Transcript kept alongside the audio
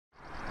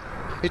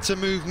It's a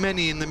move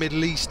many in the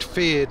Middle East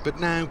feared, but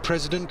now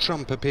President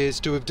Trump appears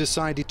to have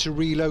decided to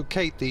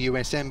relocate the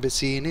US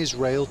Embassy in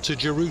Israel to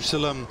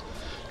Jerusalem.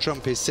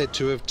 Trump is said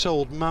to have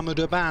told Mahmoud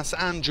Abbas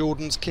and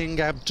Jordan's King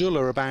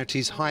Abdullah about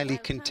his highly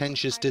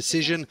contentious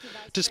decision,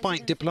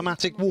 despite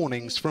diplomatic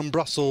warnings from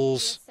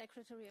Brussels.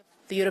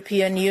 The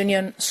European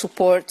Union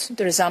supports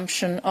the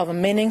resumption of a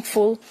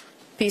meaningful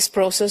peace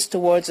process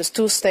towards a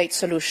two-state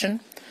solution.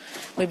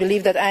 We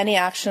believe that any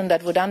action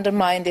that would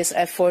undermine these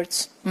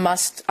efforts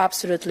must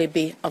absolutely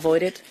be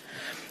avoided.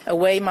 A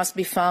way must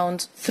be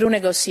found through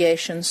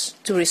negotiations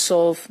to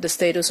resolve the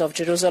status of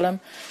Jerusalem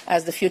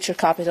as the future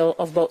capital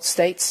of both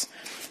states,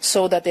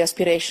 so that the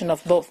aspiration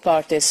of both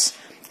parties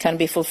can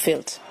be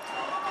fulfilled.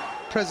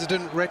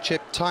 President Recep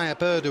Tayyip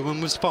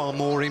Erdogan was far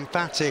more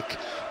emphatic,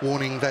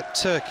 warning that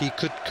Turkey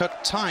could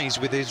cut ties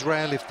with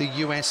Israel if the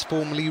US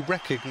formally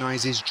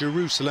recognises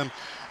Jerusalem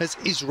as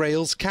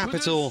Israel's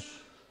capital.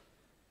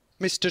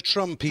 Mr.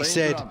 Trump, he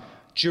said,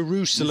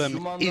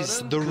 Jerusalem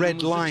is the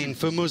red line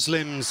for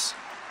Muslims.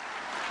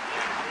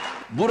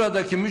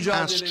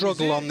 Our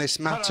struggle on this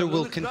matter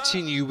will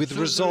continue with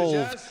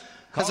resolve.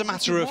 As a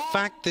matter of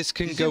fact, this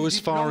can go as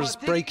far as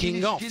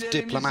breaking off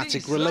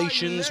diplomatic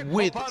relations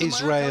with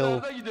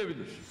Israel.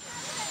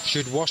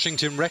 Should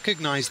Washington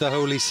recognize the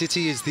holy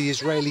city as the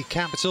Israeli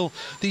capital,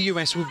 the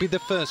US would be the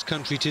first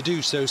country to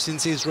do so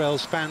since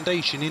Israel's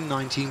foundation in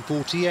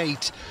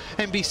 1948.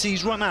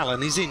 NBC's Ron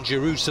Allen is in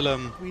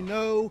Jerusalem. We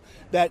know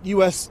that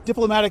U.S.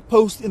 diplomatic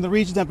posts in the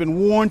region have been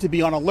warned to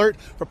be on alert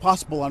for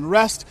possible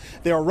unrest.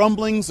 There are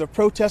rumblings of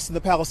protests in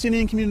the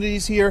Palestinian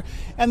communities here,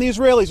 and the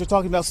Israelis are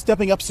talking about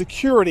stepping up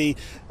security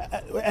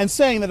and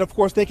saying that, of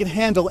course, they can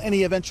handle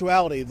any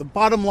eventuality. The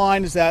bottom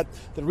line is that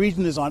the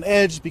region is on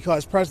edge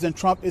because President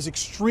Trump is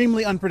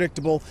extremely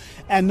unpredictable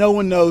and no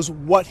one knows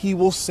what he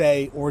will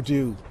say or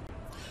do.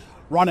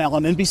 Ron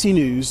Allen, NBC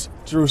News,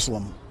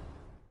 Jerusalem.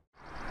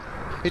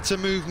 It's a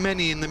move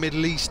many in the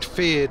Middle East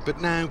feared,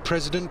 but now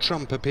President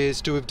Trump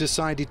appears to have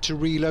decided to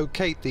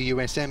relocate the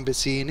US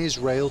Embassy in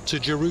Israel to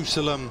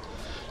Jerusalem.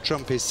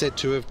 Trump is said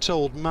to have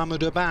told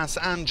Mahmoud Abbas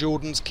and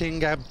Jordan's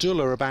King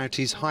Abdullah about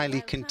his highly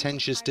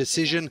contentious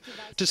decision,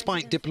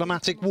 despite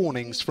diplomatic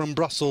warnings from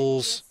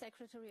Brussels.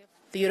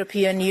 The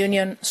European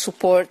Union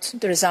supports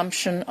the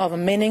resumption of a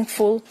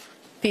meaningful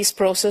peace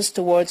process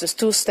towards a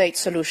two-state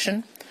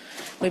solution.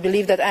 We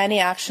believe that any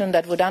action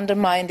that would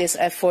undermine these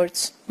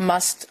efforts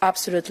must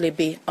absolutely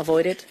be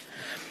avoided.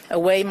 A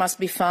way must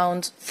be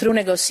found through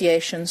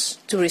negotiations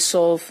to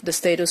resolve the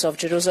status of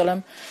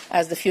Jerusalem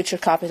as the future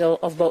capital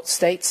of both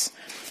states,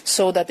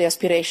 so that the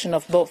aspiration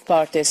of both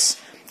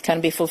parties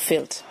can be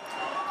fulfilled.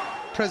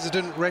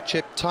 President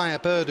Recep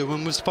Tayyip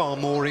Erdogan was far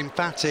more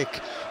emphatic,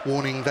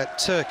 warning that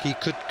Turkey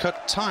could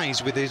cut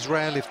ties with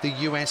Israel if the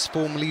US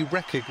formally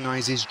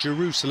recognises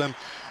Jerusalem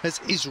as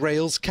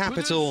Israel's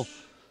capital.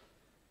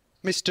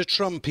 Mr.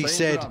 Trump, he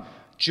said,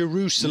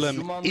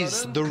 Jerusalem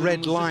is the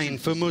red line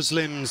for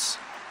Muslims.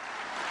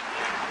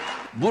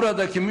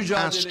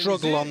 Our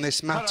struggle on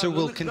this matter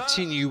will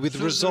continue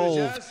with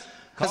resolve.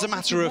 As a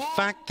matter of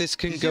fact, this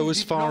can go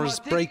as far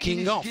as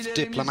breaking off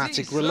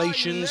diplomatic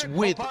relations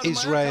with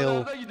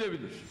Israel.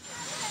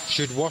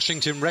 Should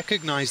Washington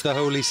recognize the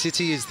holy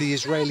city as the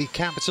Israeli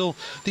capital,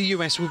 the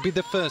US would be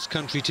the first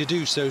country to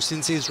do so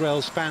since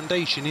Israel's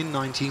foundation in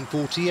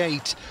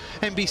 1948.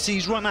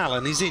 NBC's Ron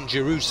Allen is in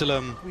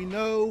Jerusalem. We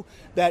know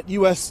that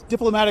U.S.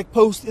 diplomatic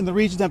posts in the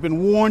region have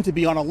been warned to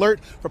be on alert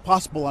for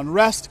possible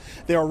unrest.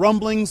 There are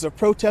rumblings of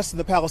protests in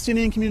the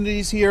Palestinian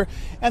communities here,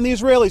 and the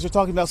Israelis are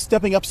talking about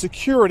stepping up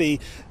security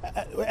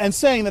and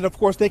saying that, of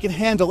course, they can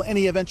handle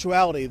any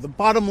eventuality. The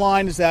bottom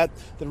line is that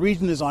the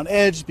region is on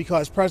edge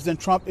because President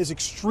Trump is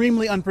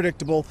extremely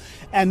unpredictable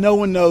and no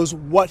one knows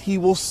what he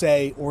will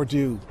say or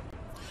do.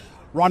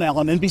 Ron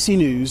Allen, NBC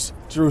News,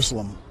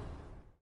 Jerusalem.